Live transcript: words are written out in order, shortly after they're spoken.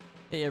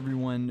Hey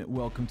everyone,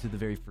 welcome to the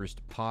very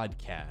first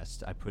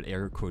podcast. I put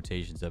air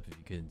quotations up if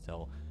you couldn't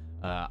tell.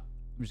 I'm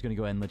just going to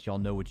go ahead and let y'all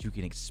know what you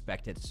can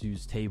expect at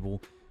Sue's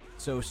table.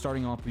 So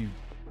starting off,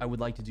 I would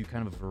like to do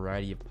kind of a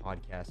variety of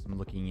podcasts. I'm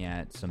looking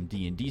at some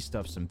D&D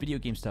stuff, some video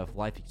game stuff,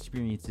 life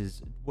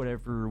experiences,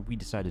 whatever we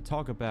decide to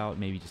talk about.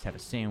 Maybe just have a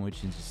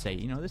sandwich and just say,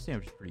 this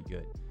sandwich is pretty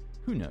good.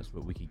 Who knows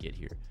what we could get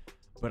here.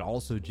 But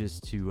also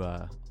just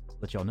to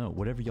let y'all know,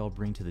 whatever y'all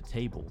bring to the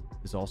table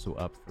is also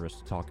up for us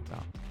to talk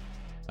about.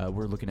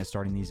 We're looking at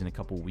starting these in a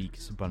couple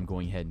weeks, but I'm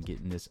going ahead and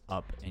getting this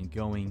up and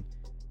going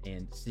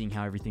and seeing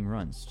how everything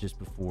runs just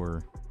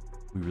before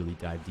we really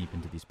dive deep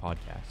into these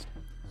podcasts.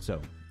 So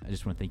I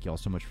just want to thank you all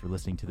so much for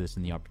listening to this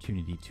and the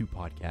opportunity to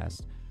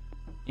podcast.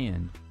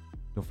 And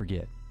don't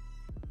forget,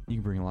 you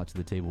can bring a lot to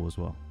the table as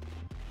well.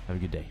 Have a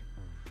good day.